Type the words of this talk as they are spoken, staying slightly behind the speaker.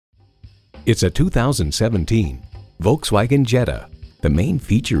It's a 2017 Volkswagen Jetta. The main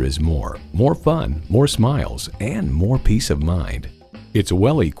feature is more fun, more smiles, and more peace of mind. It's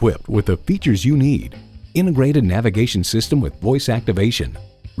well equipped with the features you need. Integrated navigation system with voice activation,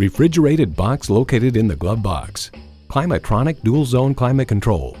 refrigerated box located in the glove box, Climatronic dual zone climate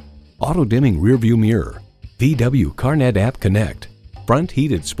control, auto dimming rear view mirror, VW CarNet app connect, front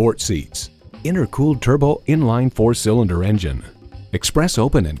heated sports seats, intercooled turbo inline 4-cylinder engine, express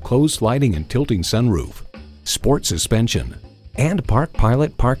open and closed sliding and tilting sunroof, sport suspension, and Park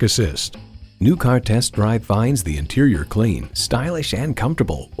Pilot Park Assist. New Car Test Drive finds the interior clean, stylish, and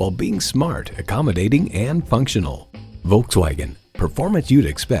comfortable while being smart, accommodating, and functional. Volkswagen, performance you'd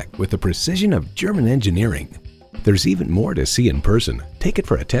expect with the precision of German engineering. There's even more to see in person. Take it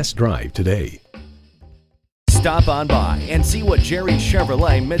for a test drive today. Stop on by and see what Jerry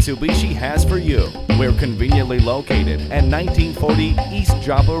Chevrolet Mitsubishi has for you. We're conveniently located at 1940 East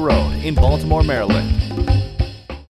Joppa Road in Baltimore, Maryland.